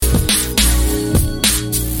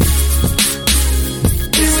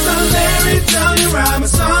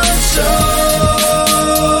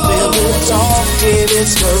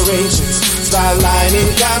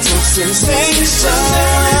sensation.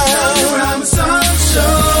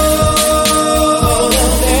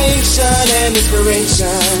 Motivation and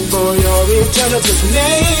inspiration for your eternal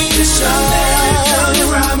destination.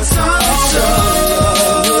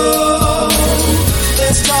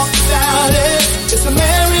 Let's talk about it. It's the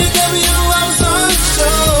Larry W. Robinson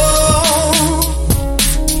Show.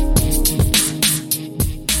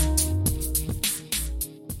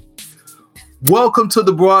 Welcome to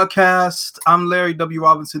the broadcast. I'm Larry W.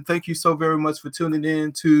 Robinson. Thank you so very much for tuning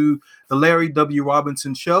in to the Larry W.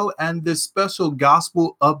 Robinson Show and this special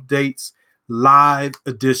Gospel Updates live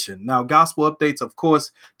edition. Now, Gospel Updates, of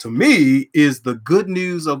course, to me, is the good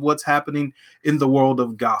news of what's happening in the world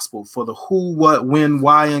of gospel. For the who, what, when,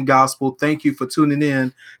 why in gospel, thank you for tuning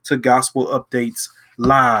in to Gospel Updates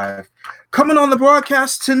live. Coming on the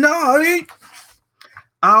broadcast tonight,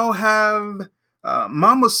 I'll have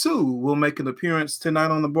Mama Sue will make an appearance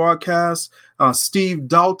tonight on the broadcast. Steve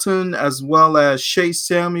Dalton, as well as Shay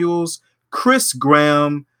Samuels, Chris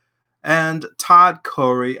Graham, and Todd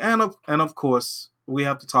Curry, and of course, we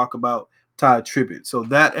have to talk about Todd Tribbett. So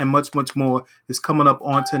that and much, much more is coming up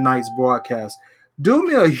on tonight's broadcast. Do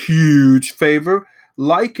me a huge favor,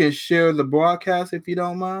 like and share the broadcast if you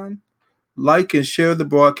don't mind. Like and share the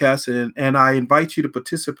broadcast, and I invite you to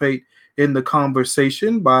participate in the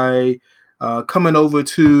conversation by coming over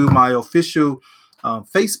to my official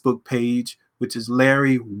Facebook page, which is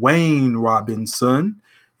Larry Wayne Robinson.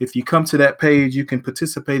 If you come to that page, you can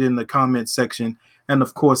participate in the comment section. And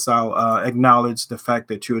of course, I'll acknowledge the fact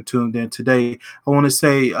that you're tuned in today. I want to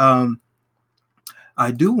say I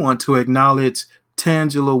do want to acknowledge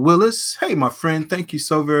Tangela Willis. Hey, my friend, thank you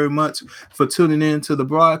so very much for tuning in to the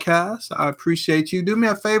broadcast. I appreciate you. Do me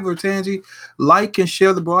a favor, Tangie, like and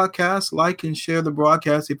share the broadcast. Like and share the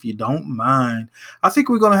broadcast if you don't mind. I think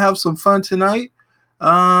we're going to have some fun tonight.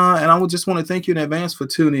 And I would just want to thank you in advance for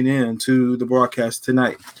tuning in to the broadcast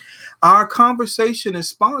tonight. Our conversation is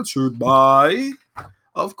sponsored by,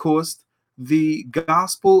 of course, the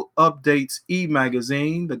Gospel Updates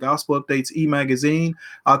e-magazine. The Gospel Updates e-magazine.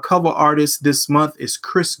 Our cover artist this month is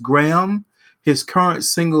Chris Graham. His current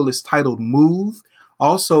single is titled Move.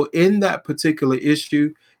 Also, in that particular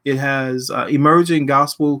issue, it has emerging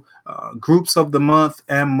gospel groups of the month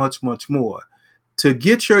and much, much more. To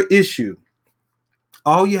get your issue,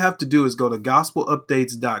 all you have to do is go to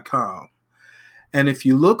gospelupdates.com. And if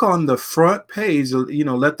you look on the front page,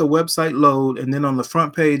 let the website load. And then on the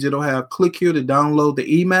front page, it'll have click here to download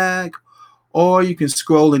the e-mag. Or you can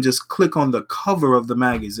scroll and just click on the cover of the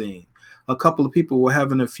magazine. A couple of people were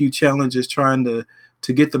having a few challenges trying to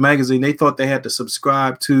get the magazine. They thought they had to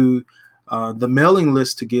subscribe to the mailing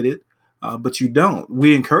list to get it. But you don't.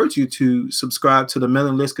 We encourage you to subscribe to the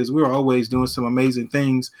mailing list because we're always doing some amazing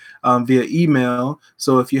things via email.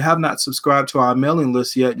 So if you have not subscribed to our mailing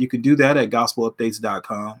list yet, you can do that at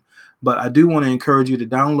gospelupdates.com. But I do want to encourage you to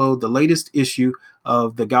download the latest issue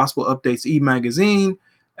of the Gospel Updates e-magazine.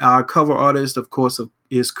 Our cover artist, of course,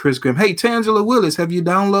 is Chris Graham. Hey, Tangela Willis, have you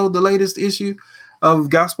downloaded the latest issue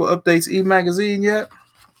of Gospel Updates e-magazine yet?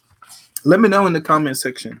 Let me know in the comment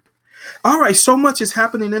section. All right, so much is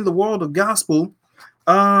happening in the world of gospel.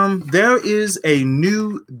 There is a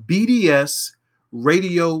new BDS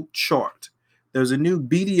radio chart. There's a new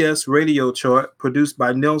BDS radio chart produced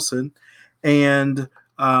by Nelson. And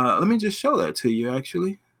let me just show that to you,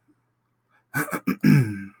 actually.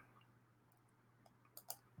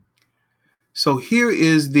 So here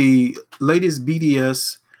is the latest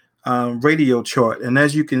BDS radio chart. And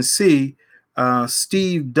as you can see,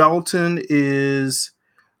 Steve Dalton is...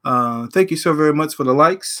 thank you so very much for the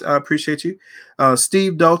likes. I appreciate you.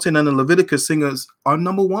 Steve Dalton and the Leviticus Singers are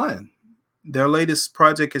number one. Their latest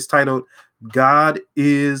project is titled God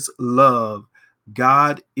is Love.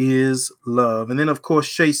 God is Love. And then, of course,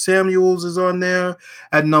 Shay Samuels is on there.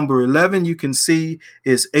 At number 11, you can see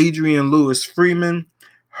is Adrienne Lewis Freeman.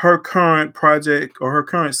 Her current project or her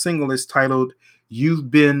current single is titled You've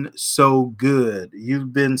Been So Good.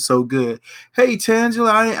 You've Been So Good. Hey,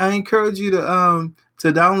 Tangela, I encourage you to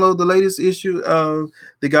download the latest issue of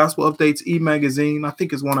the Gospel Updates e-magazine. I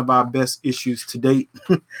think it's one of our best issues to date.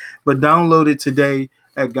 But download it today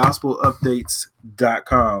at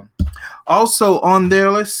gospelupdates.com. Also on there,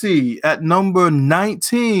 let's see, at number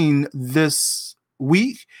 19 this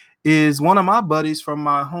week is one of my buddies from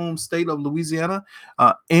my home state of Louisiana,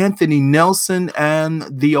 Anthony Nelson and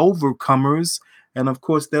the Overcomers. And of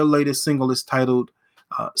course, their latest single is titled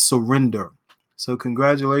Surrender. So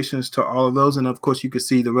congratulations to all of those. And of course, you can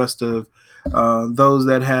see the rest of those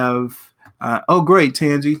that have. Oh, great,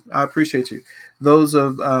 Tangie. I appreciate you. Those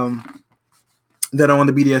of that are on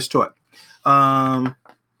the BDS chart.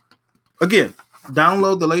 Again,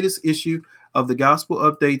 download the latest issue of the Gospel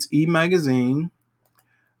Updates e-magazine.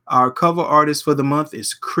 Our cover artist for the month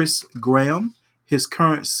is Chris Graham. His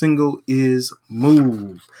current single is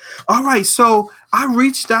Move. All right, so I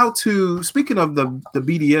reached out to, speaking of the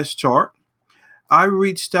BDS chart, I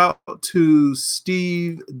reached out to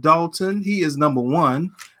Steve Dalton. He is number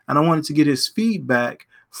one, and I wanted to get his feedback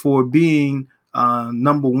for being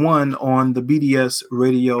number one on the BDS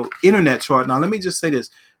radio internet chart. Now, let me just say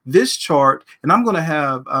this chart, and I'm going to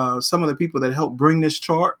have some of the people that helped bring this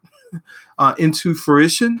chart into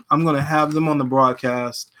fruition. I'm going to have them on the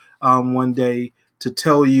broadcast one day to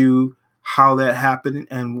tell you how that happened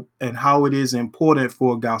and how it is important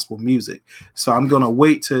for gospel music. So I'm going to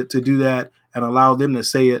wait to do that and allow them to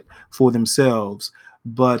say it for themselves.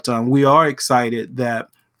 But we are excited that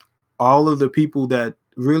all of the people that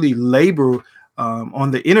really labor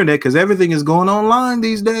on the internet, because everything is going online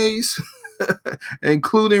these days,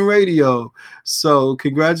 including radio. So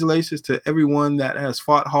congratulations to everyone that has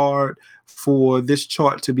fought hard for this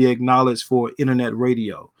chart to be acknowledged for internet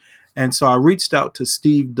radio. And so I reached out to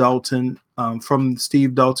Steve Dalton from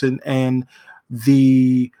Steve Dalton and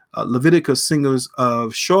the Leviticus Singers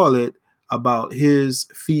of Charlotte about his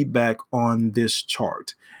feedback on this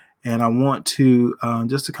chart. And I want to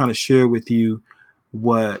just to kind of share with you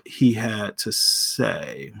what he had to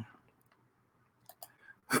say.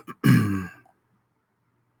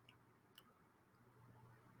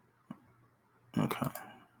 Okay.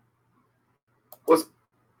 What's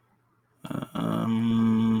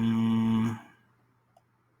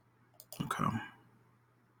okay.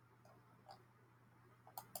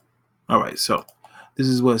 All right, so this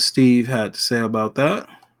is what Steve had to say about that.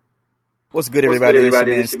 What's good, everybody?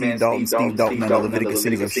 This is Steve Dalton and the Leviticus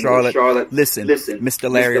Singers of Charlotte. Listen, Mr.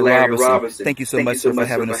 Larry Robinson, thank you so much, sir, for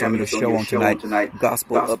having us on your show on tonight.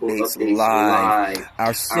 Gospel Updates Live.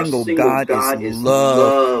 Our single, God is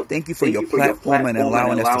Love. Thank you for your platform and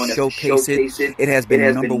allowing us to showcase it. It has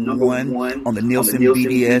been number one on the Nielsen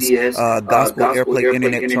BDS Gospel Airplay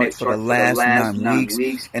Internet charts for the last 9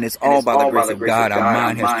 weeks. And it's all by the grace of God. Our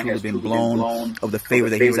mind has truly been blown of the favor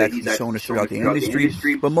that He's actually shown us throughout the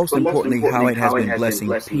industry. But most importantly, how it has been blessing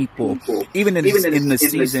people. Even in the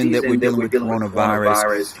season that we're dealing with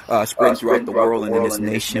coronavirus spread throughout the world and in this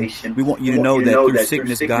nation, we want you to know that through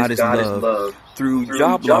sickness, God is love. Through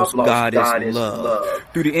job loss, God is love.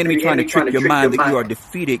 Through the enemy trying to trick your mind that you are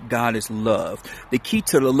defeated, God is love. The key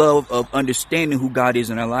to the love of understanding who God is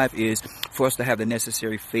in our life is for us to have the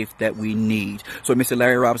necessary faith that we need. So, Mr.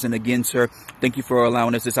 Larry Robinson, again, sir, thank you for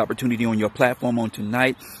allowing us this opportunity on your platform on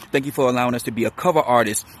tonight. Thank you for allowing us to be a cover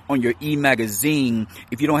artist on your e-magazine.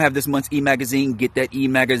 If you don't have this month's e-magazine, get that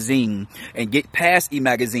e-magazine and get past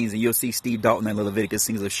e-magazines and you'll see Steve Dalton and the Leviticus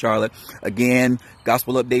Singers of Charlotte. Again,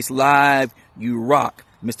 Gospel Updates Live, you rock.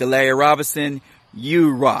 Mr. Larry Robinson,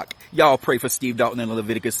 you rock. Y'all pray for Steve Dalton and the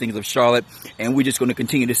Leviticus Singers of Charlotte. And we're just going to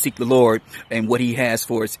continue to seek the Lord and what He has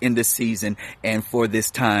for us in this season and for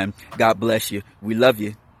this time. God bless you. We love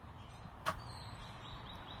you.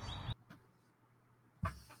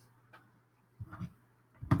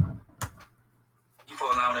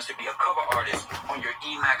 For allowing us to be a cover artist on your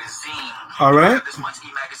e-magazine. All right. This month's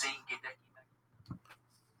e-magazine, get that.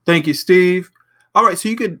 Thank you, Steve. All right, so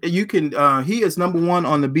you can he is number one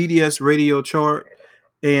on the BDS radio chart,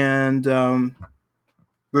 and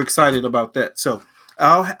we're excited about that. So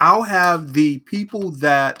I'll have the people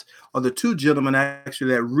that are the two gentlemen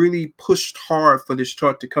actually that really pushed hard for this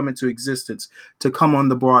chart to come into existence to come on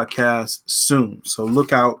the broadcast soon. So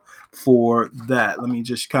look out for that. Let me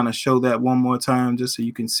just kind of show that one more time just so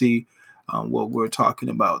you can see what we're talking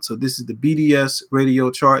about. So this is the BDS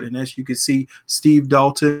radio chart, and as you can see, Steve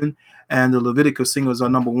Dalton and the Leviticus Singers are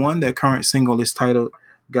number one. Their current single is titled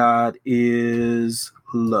God is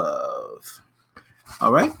Love.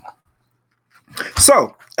 All right.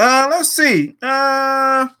 So let's see.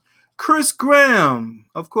 Chris Graham.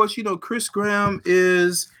 Of course, you know Chris Graham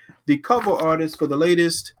is the cover artist for the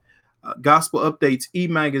latest Gospel Updates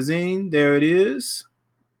e-magazine. There it is.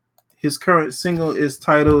 His current single is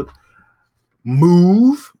titled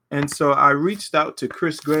Move. And so I reached out to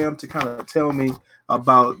Chris Graham to kind of tell me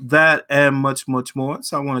about that and much, much more.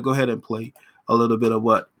 So I want to go ahead and play a little bit of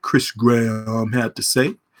what Chris Graham had to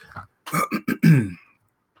say.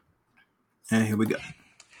 And here we go.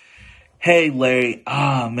 Hey, Larry.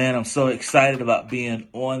 Man, I'm so excited about being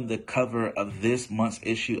on the cover of this month's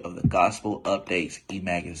issue of the Gospel Updates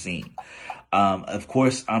e-magazine. Of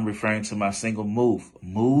course, I'm referring to my single Move.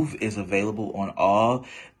 Move is available on all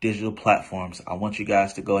digital platforms. I want you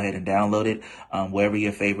guys to go ahead and download it wherever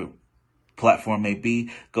your favorite platform may be.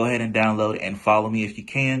 Go ahead and download and follow me if you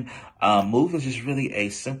can. Move is just really a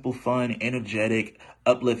simple, fun, energetic,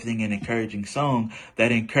 uplifting and encouraging song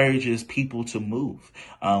that encourages people to move.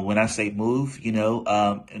 When I say move,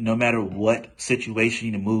 no matter what situation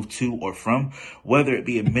you need to move to or from, whether it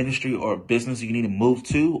be a ministry or a business you need to move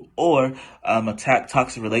to, or a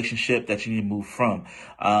toxic relationship that you need to move from,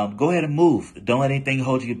 go ahead and move. Don't let anything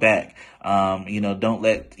hold you back. Don't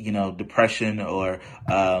let, depression or,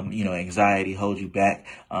 anxiety hold you back.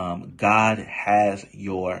 God has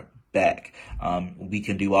your back. We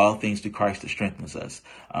can do all things through Christ that strengthens us.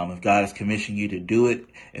 If God has commissioned you to do it,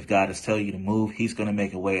 if God is telling you to move, he's going to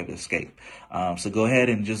make a way of escape. So go ahead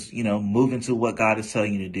and just, move into what God is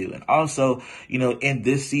telling you to do. And also, in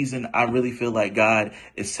this season, I really feel like God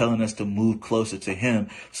is telling us to move closer to him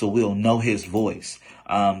so we'll know his voice.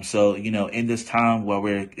 In this time where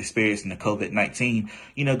we're experiencing the COVID-19,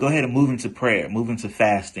 go ahead and move into prayer, move into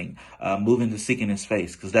fasting, move into seeking his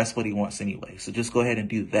face, because that's what he wants anyway. So just go ahead and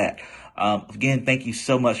do that. Again, thank you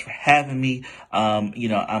so much for having me.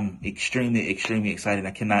 I'm extremely, extremely excited.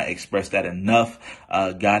 I cannot express that enough.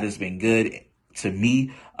 God has been good to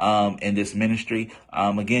me, in this ministry.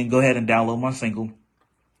 Again, go ahead and download my single.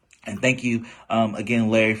 And thank you again,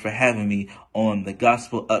 Larry, for having me on the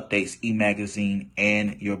Gospel Updates e-magazine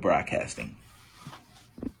and your broadcasting.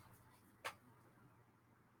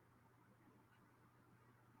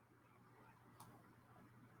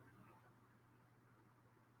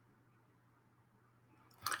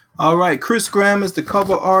 All right, Chris Graham is the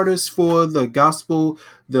cover artist for the Gospel.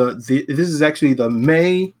 This is actually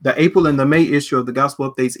the April and the May issue of the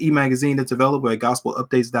Gospel Updates e-magazine. It's available at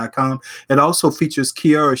gospelupdates.com. It also features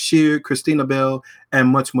Kiara Shear, Christina Bell, and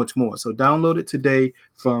much, much more. So download it today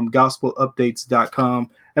from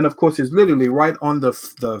gospelupdates.com. And of course, it's literally right on the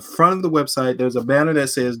front of the website. There's a banner that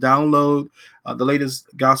says download the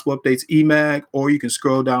latest Gospel Updates e-mag, or you can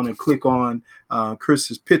scroll down and click on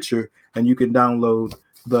Chris's picture, and you can download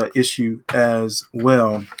the issue as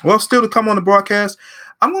well. Well, still to come on the broadcast,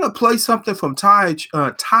 I'm going to play something from Ty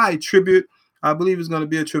Tribute. I believe it's going to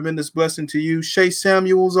be a tremendous blessing to you. Shay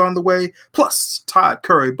Samuel's on the way, plus Todd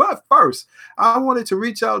Curry. But first, I wanted to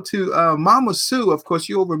reach out to Mama Sue. Of course,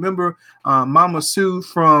 you'll remember Mama Sue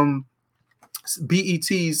from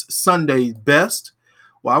BET's Sunday Best.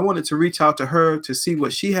 Well, I wanted to reach out to her to see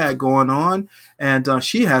what she had going on, and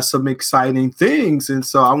she has some exciting things, and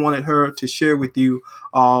so I wanted her to share with you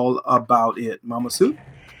all about it. Mama Sue?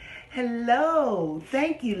 Hello.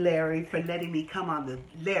 Thank you, Larry, for letting me come on the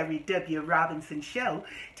Larry W. Robinson Show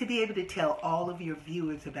to be able to tell all of your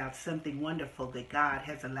viewers about something wonderful that God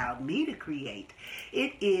has allowed me to create.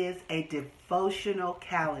 It is a devotional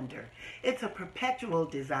calendar. It's a perpetual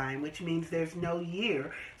design, which means there's no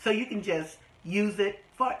year, so you can just use it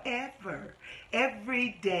forever.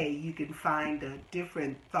 Every day you can find a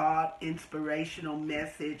different thought, inspirational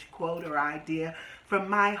message, quote, or idea from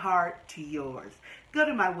my heart to yours. Go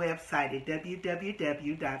to my website at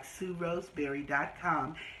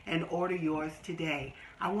www.sueroseberry.com and order yours today.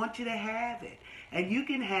 I want you to have it. And you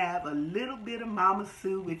can have a little bit of Mama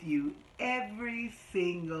Sue with you every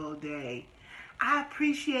single day. I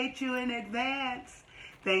appreciate you in advance.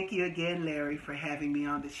 Thank you again, Larry, for having me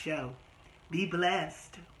on the show. Be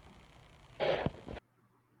blessed.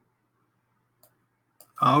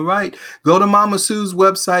 All right. Go to Mama Sue's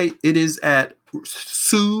website. It is at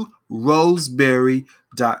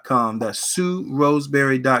SueRoseberry.com. That's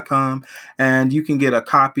SueRoseberry.com. And you can get a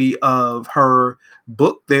copy of her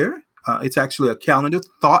book there. It's actually a calendar,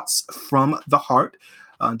 Thoughts from the Heart,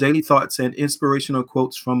 daily thoughts and inspirational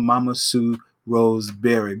quotes from Mama Sue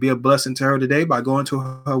Roseberry. Be a blessing to her today by going to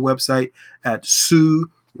her website at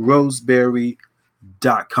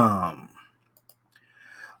SueRoseberry.com.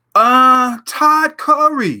 Todd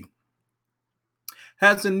Curry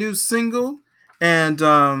has a new single, and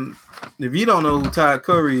if you don't know who Todd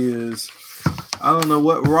Curry is, I don't know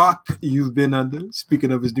what rock you've been under.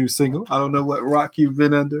 Speaking of his new single, I don't know what rock you've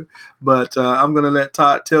been under, but I'm going to let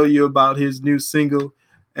Todd tell you about his new single,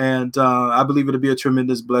 and I believe it'll be a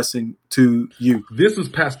tremendous blessing to you. This is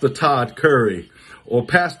Pastor Todd Curry, or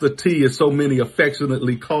Pastor T, as so many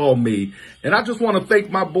affectionately call me. And I just want to thank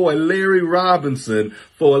my boy Larry Robinson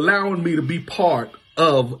for allowing me to be part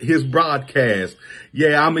of his broadcast.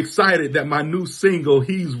 Yeah, I'm excited that my new single,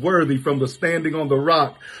 He's Worthy, from the Standing on the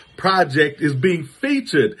Rock project is being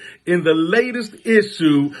featured in the latest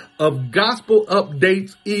issue of Gospel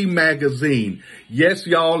Updates e-magazine. Yes,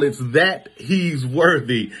 y'all, it's that He's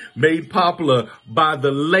Worthy, made popular by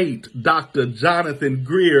the late Dr. Jonathan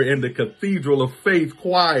Greer and the Cathedral of Faith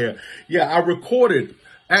Choir. Yeah, I recorded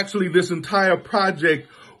actually this entire project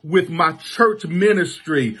with my church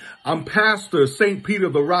ministry. I'm pastor St. Peter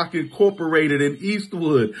the Rock Incorporated in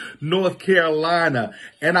Eastwood, North Carolina,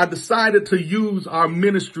 and I decided to use our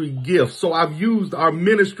ministry gifts. So I've used our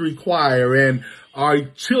ministry choir and our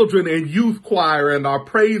children and youth choir and our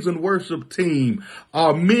praise and worship team,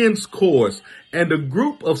 our men's chorus, and a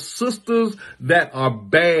group of sisters that are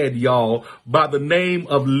bad, y'all, by the name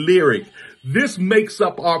of Lyric. This makes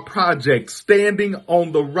up our project, Standing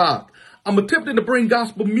on the Rock. I'm attempting to bring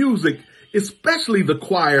gospel music, especially the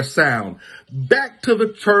choir sound, back to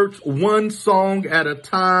the church one song at a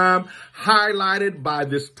time, highlighted by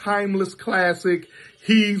this timeless classic,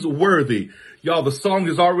 He's Worthy. Y'all, the song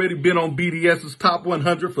has already been on BDS's Top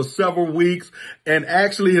 100 for several weeks and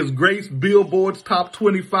actually has graced Billboard's Top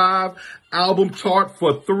 25 album chart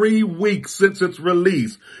for 3 weeks since its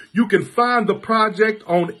release. You can find the project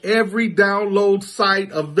on every download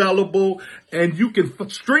site available, and you can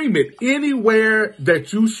stream it anywhere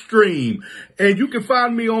that you stream. And you can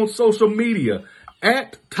find me on social media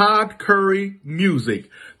at Todd Curry Music.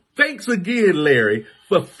 Thanks again, Larry,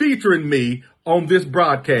 for featuring me on this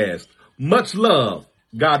broadcast. Much love.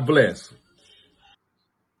 God bless.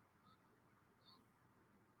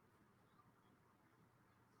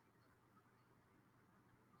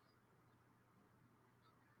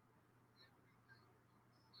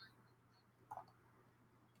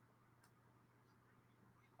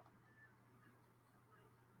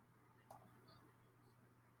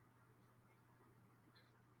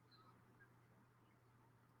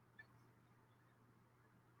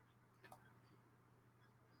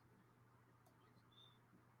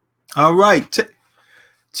 All right.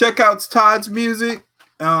 Check out Todd's music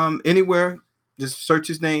anywhere. Just search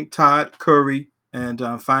his name, Todd Curry, and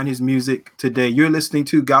find his music today. You're listening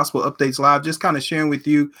to Gospel Updates Live, just kind of sharing with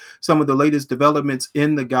you some of the latest developments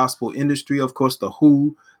in the gospel industry. Of course, the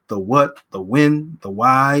who, the what, the when, the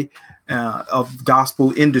why of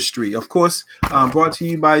gospel industry. Of course, brought to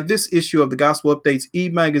you by this issue of the Gospel Updates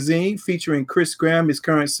e-magazine featuring Chris Graham. His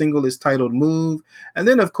current single is titled Move. And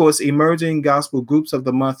then, of course, emerging gospel groups of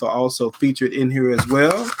the month are also featured in here as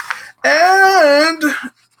well. And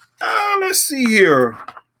let's see here.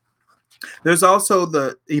 There's also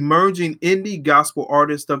the emerging indie gospel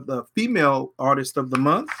artist of the female artist of the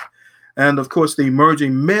month. And of course, the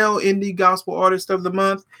emerging male indie gospel artist of the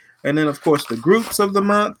month. And then, of course, the groups of the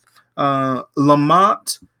month.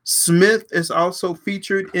 Lamont Smith is also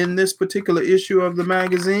featured in this particular issue of the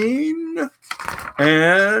magazine.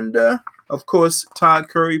 And of course, Todd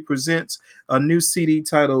Curry presents a new CD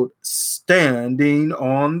titled Standing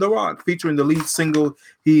on the Rock, featuring the lead single,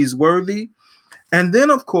 He's Worthy. And then,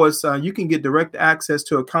 of course, you can get direct access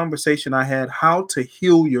to a conversation I had, How to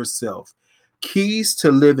Heal Yourself. Keys to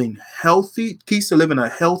living a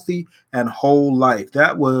healthy and whole life.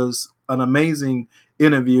 That was an amazing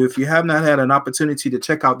interview. If you have not had an opportunity to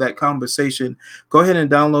check out that conversation, go ahead and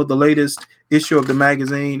download the latest issue of the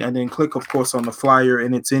magazine and then click, of course, on the flyer,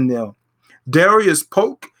 and it's in there. Darius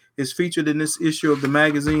Polk is featured in this issue of the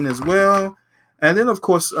magazine as well. And then, of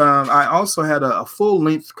course, I also had a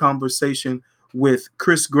full-length conversation with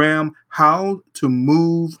Chris Graham, How to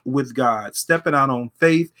Move with God, stepping out on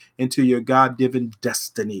faith into your God-given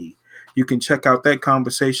destiny. You can check out that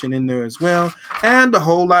conversation in there as well, and a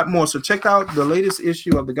whole lot more. So check out the latest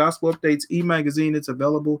issue of the Gospel Updates e-magazine. It's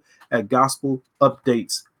available at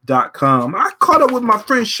gospelupdates.com. I caught up with my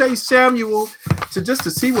friend Shay Samuel to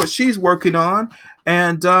see what she's working on,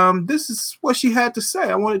 and this is what she had to say.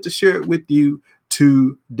 I wanted to share it with you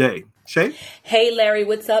today. Shay? Hey, Larry,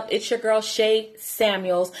 what's up? It's your girl, Shay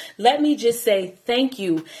Samuels. Let me just say thank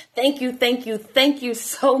you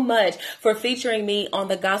so much for featuring me on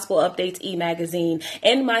the Gospel Updates e-magazine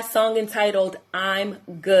and my song entitled, I'm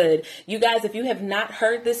Good. You guys, if you have not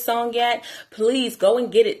heard this song yet, please go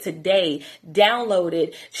and get it today. Download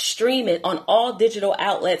it, stream it on all digital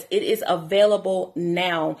outlets. It is available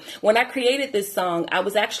now. When I created this song, I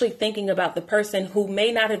was actually thinking about the person who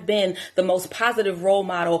may not have been the most positive role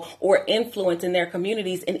model or influence in their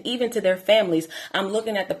communities and even to their families. I'm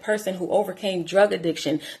looking at the person who overcame drug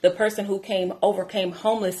addiction, the person who overcame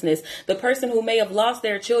homelessness, the person who may have lost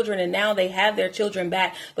their children and now they have their children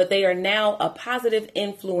back, but they are now a positive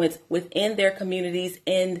influence within their communities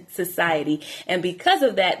in society. And because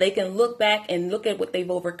of that, they can look back and look at what they've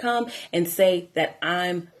overcome and say that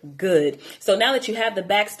I'm good. So now that you have the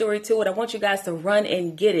backstory to it, I want you guys to run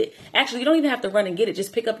and get it. Actually, you don't even have to run and get it.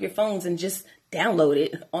 Just pick up your phones and just download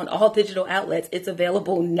it on all digital outlets. It's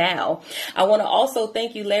available now. I want to also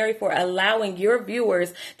thank you, Larry, for allowing your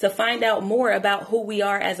viewers to find out more about who we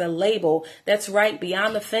are as a label. That's right.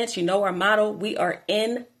 Beyond the Fence, you know our motto. We are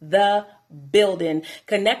in the building.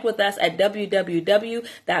 Connect with us at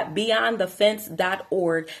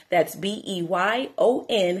www.beyondthefence.org. That's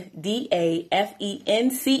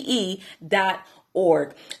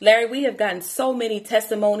BEYONDAFENCE.org. Larry, we have gotten so many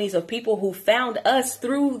testimonies of people who found us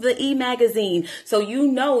through the e-magazine. So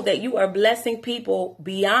you know that you are blessing people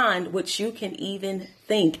beyond what you can even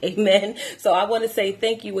think. Amen. So I want to say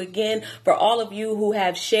thank you again for all of you who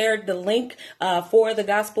have shared the link for the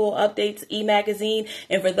Gospel Updates e-magazine,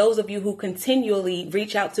 and for those of you who continually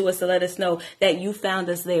reach out to us to let us know that you found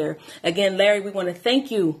us there. Again, Larry, we want to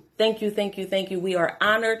thank you. Thank you, thank you, thank you. We are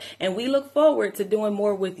honored, and we look forward to doing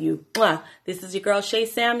more with you. This is your girl, Shay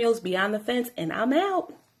Samuels, Beyond the Fence, and I'm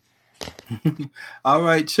out. All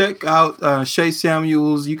right, check out Shay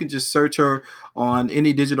Samuels. You can just search her on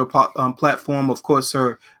any digital platform. Of course,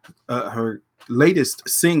 her latest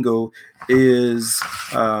single is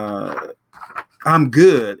I'm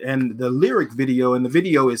Good, and the lyric video, and the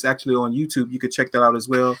video is actually on YouTube. You can check that out as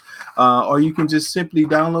well, or you can just simply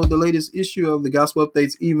download the latest issue of the Gospel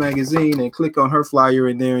Updates e-magazine and click on her flyer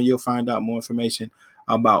in there, and you'll find out more information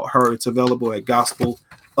about her. It's available at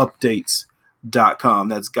gospelupdates.com.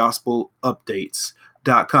 That's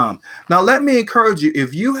gospelupdates.com. Now, let me encourage you,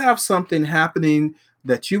 if you have something happening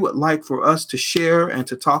that you would like for us to share and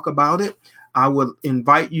to talk about it, I would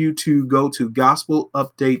invite you to go to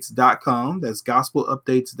gospelupdates.com. That's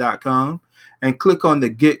gospelupdates.com, and click on the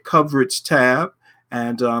Get Coverage tab.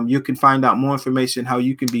 And you can find out more information how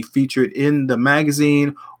you can be featured in the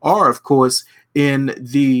magazine, or, of course, in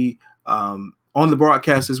the on the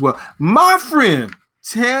broadcast as well. My friend,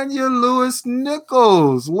 Tanya Lewis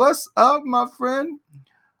Nichols. What's up, my friend?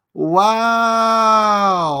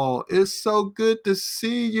 Wow. It's so good to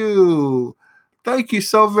see you. Thank you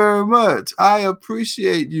so very much. I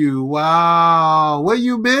appreciate you. Wow. Where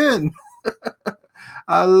you been?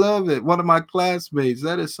 I love it. One of my classmates.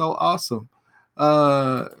 That is so awesome.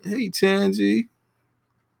 Hey, Tangy.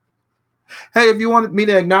 Hey, if you wanted me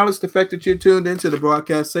to acknowledge the fact that you're tuned into the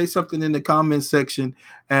broadcast, say something in the comments section,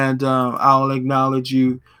 and I'll acknowledge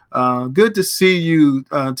you. Good to see you,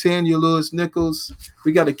 Tanya Lewis Nichols.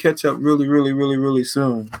 We got to catch up really, really, really, really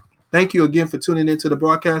soon. Thank you again for tuning into the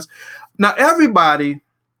broadcast. Now, everybody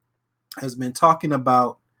has been talking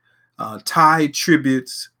about Ty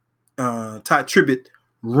Tribbett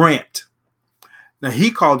rant. Now,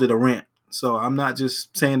 he called it a rant. So I'm not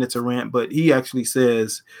just saying it's a rant, but he actually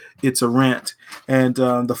says it's a rant. And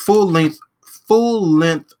the full length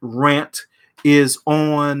rant is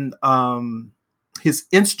on his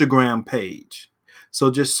Instagram page. So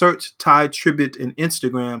just search Ty Tribbett in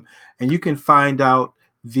Instagram, and you can find out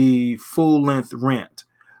the full length rant.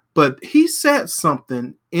 But he said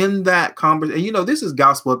something in that conversation. You know, this is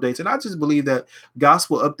Gospel Updates, and I just believe that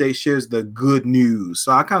Gospel Updates shares the good news.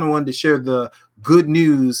 So I kind of wanted to share the good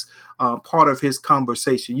news part of his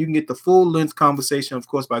conversation. You can get the full length conversation, of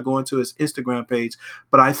course, by going to his Instagram page.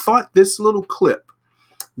 But I thought this little clip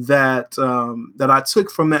that I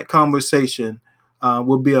took from that conversation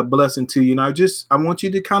will be a blessing to you. And I want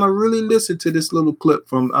you to kind of really listen to this little clip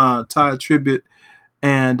from Ty Tribbett,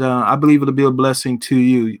 and I believe it'll be a blessing to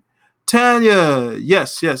you. Tanya,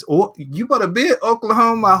 yes. Oh, you better be in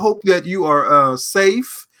Oklahoma. I hope that you are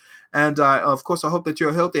safe. And of course, I hope that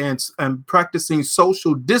you're healthy and practicing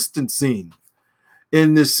social distancing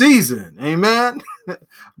in this season. Amen.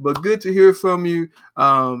 But good to hear from you.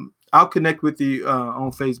 I'll connect with you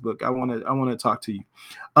on Facebook. I want to talk to you.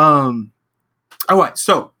 All right.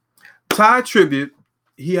 So Ty Tribbett,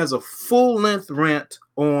 he has a full-length rant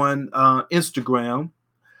on Instagram,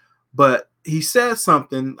 but he said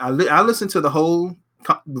something. I listened to the whole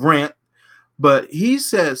rant, but he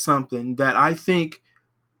said something that I think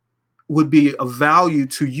would be of value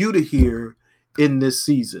to you to hear in this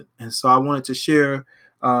season. And so I wanted to share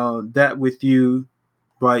that with you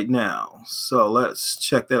right now. So let's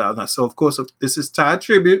check that out. Now, so of course, this is Ty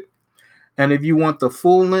Tribbett. And if you want the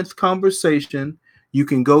full-length conversation, you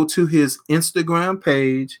can go to his Instagram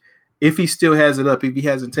page. If he still has it up, if he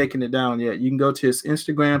hasn't taken it down yet, you can go to his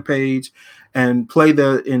Instagram page and play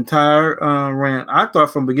the entire rant. I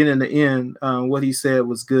thought from beginning to end what he said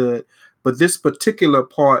was good, but this particular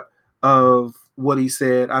part of what he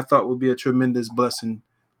said I thought would be a tremendous blessing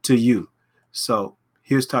to you. So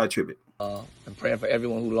here's Ty Tribbett. I'm praying for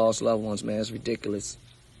everyone who lost loved ones, man. It's ridiculous.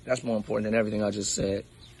 That's more important than everything I just said,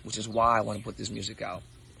 which is why I want to put this music out.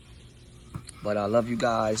 But I love you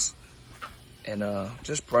guys, and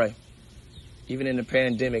just pray. Even in the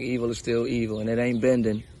pandemic, evil is still evil, and it ain't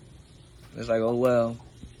bending. It's like, oh, well,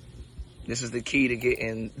 this is the key to get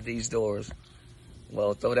in these doors.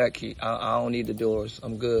 Well, throw that key. I don't need the doors.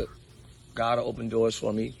 I'm good. God will open doors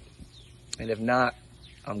for me. And if not,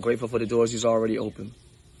 I'm grateful for the doors he's already opened.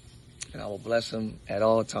 And I will bless him at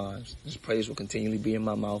all times. His praise will continually be in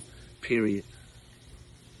my mouth, period.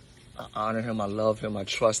 I honor him, I love him, I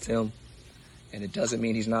trust him. And it doesn't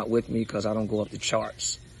mean he's not with me because I don't go up the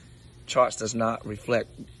charts. Charts does not reflect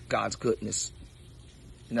God's goodness.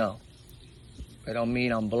 No. It don't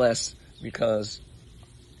mean I'm blessed because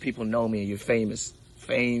people know me and you're famous.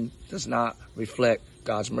 Fame does not reflect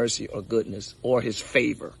God's mercy or goodness or his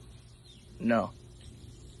favor. No.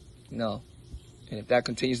 No. And if that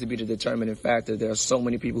continues to be the determining factor, there are so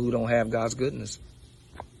many people who don't have God's goodness.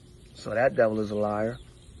 So that devil is a liar.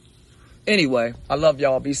 Anyway, I love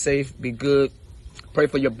y'all. Be safe. Be good. Pray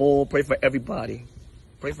for your bull. Pray for everybody.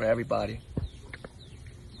 Pray for everybody.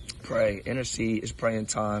 Pray. Intercede is praying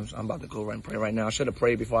times. I'm about to go and pray right now. I should have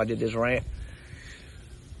prayed before I did this rant.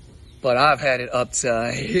 But I've had it up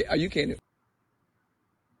to... You can't...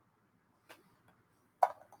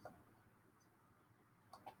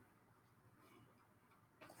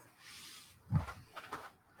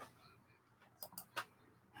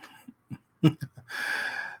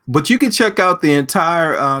 But you can check out the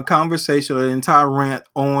entire conversation or the entire rant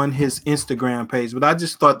on his Instagram page. But I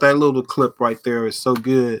just thought that little clip right there is so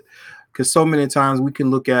good because so many times we can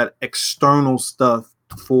look at external stuff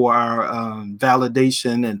for our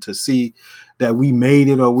validation and to see that we made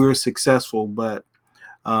it or we're successful. But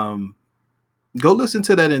go listen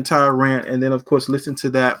to that entire rant and then, of course, listen to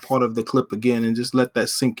that part of the clip again and just let that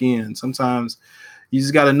sink in. Sometimes you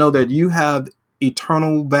just got to know that you have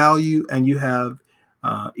eternal value and you have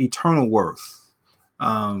eternal worth,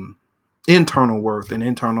 internal worth and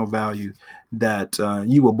internal value that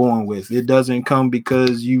you were born with. It doesn't come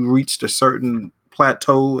because you reached a certain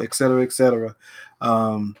plateau, et cetera, et cetera.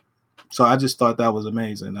 So I just thought that was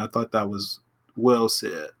amazing. I thought that was well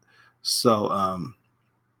said. So,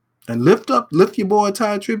 and lift your boy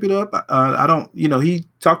Ty Tribbett up. I don't, he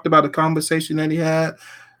talked about a conversation that he had.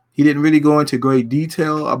 He didn't really go into great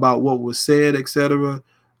detail about what was said, et cetera.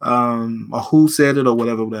 Or who said it or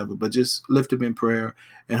whatever, but just lift him in prayer.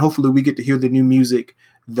 And hopefully we get to hear the new music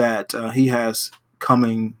that he has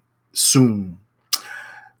coming soon.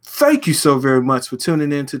 Thank you so very much for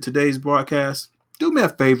tuning in to today's broadcast. Do me a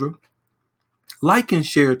favor. Like and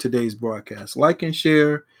share today's broadcast. Like and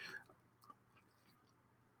share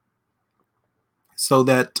so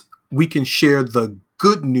that we can share the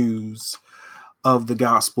good news of the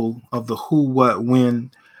gospel, of the who, what, when,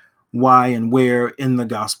 why, and where in the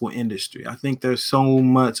gospel industry. I think there's so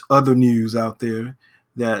much other news out there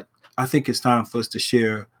that I think it's time for us to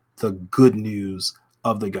share the good news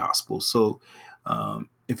of the gospel. So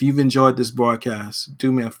if you've enjoyed this broadcast,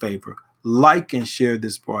 do me a favor, like and share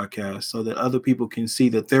this broadcast so that other people can see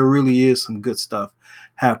that there really is some good stuff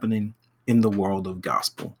happening in the world of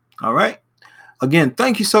gospel. All right. Again,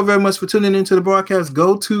 thank you so very much for tuning into the broadcast.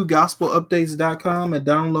 Go to gospelupdates.com and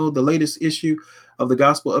download the latest issue of the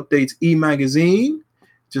Gospel Updates e-magazine.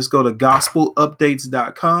 Just go to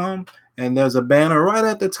gospelupdates.com and there's a banner right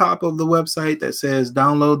at the top of the website that says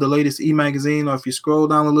download the latest e-magazine. Or if you scroll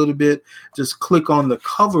down a little bit, just click on the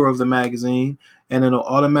cover of the magazine and it'll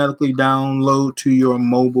automatically download to your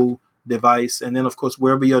mobile device. And then, of course,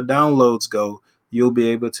 wherever your downloads go, you'll be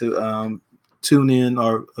able to tune in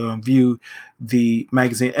or view the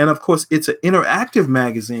magazine. And, of course, it's an interactive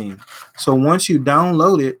magazine. So once you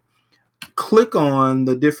download it, click on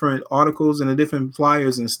the different articles and the different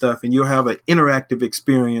flyers and stuff, and you'll have an interactive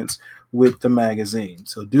experience with the magazine.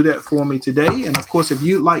 So do that for me today. And of course, if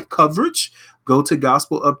you like coverage, go to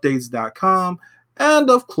gospelupdates.com and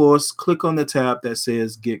of course, click on the tab that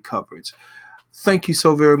says Get Coverage. Thank you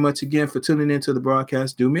so very much again for tuning into the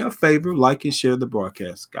broadcast. Do me a favor, like and share the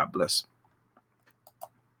broadcast. God bless.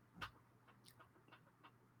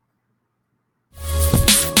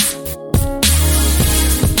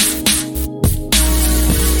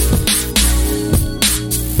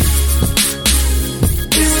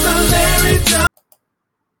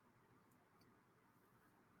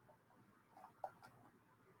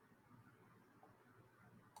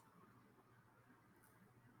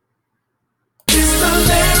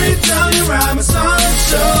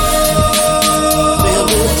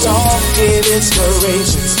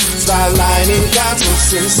 Inspirations, spotlighting gospel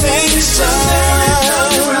sensation.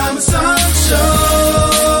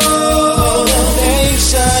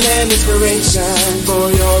 Motivation and inspiration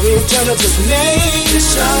for your eternal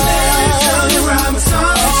destination.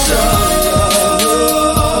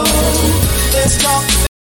 Let's talk.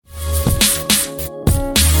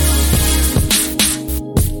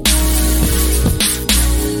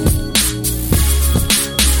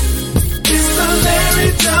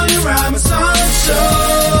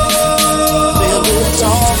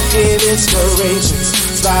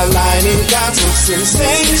 Inspirations, spotlighting gospel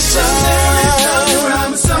sensation.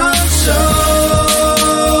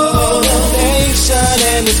 Motivation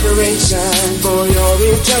and inspiration for your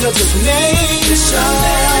eternal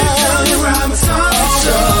destination.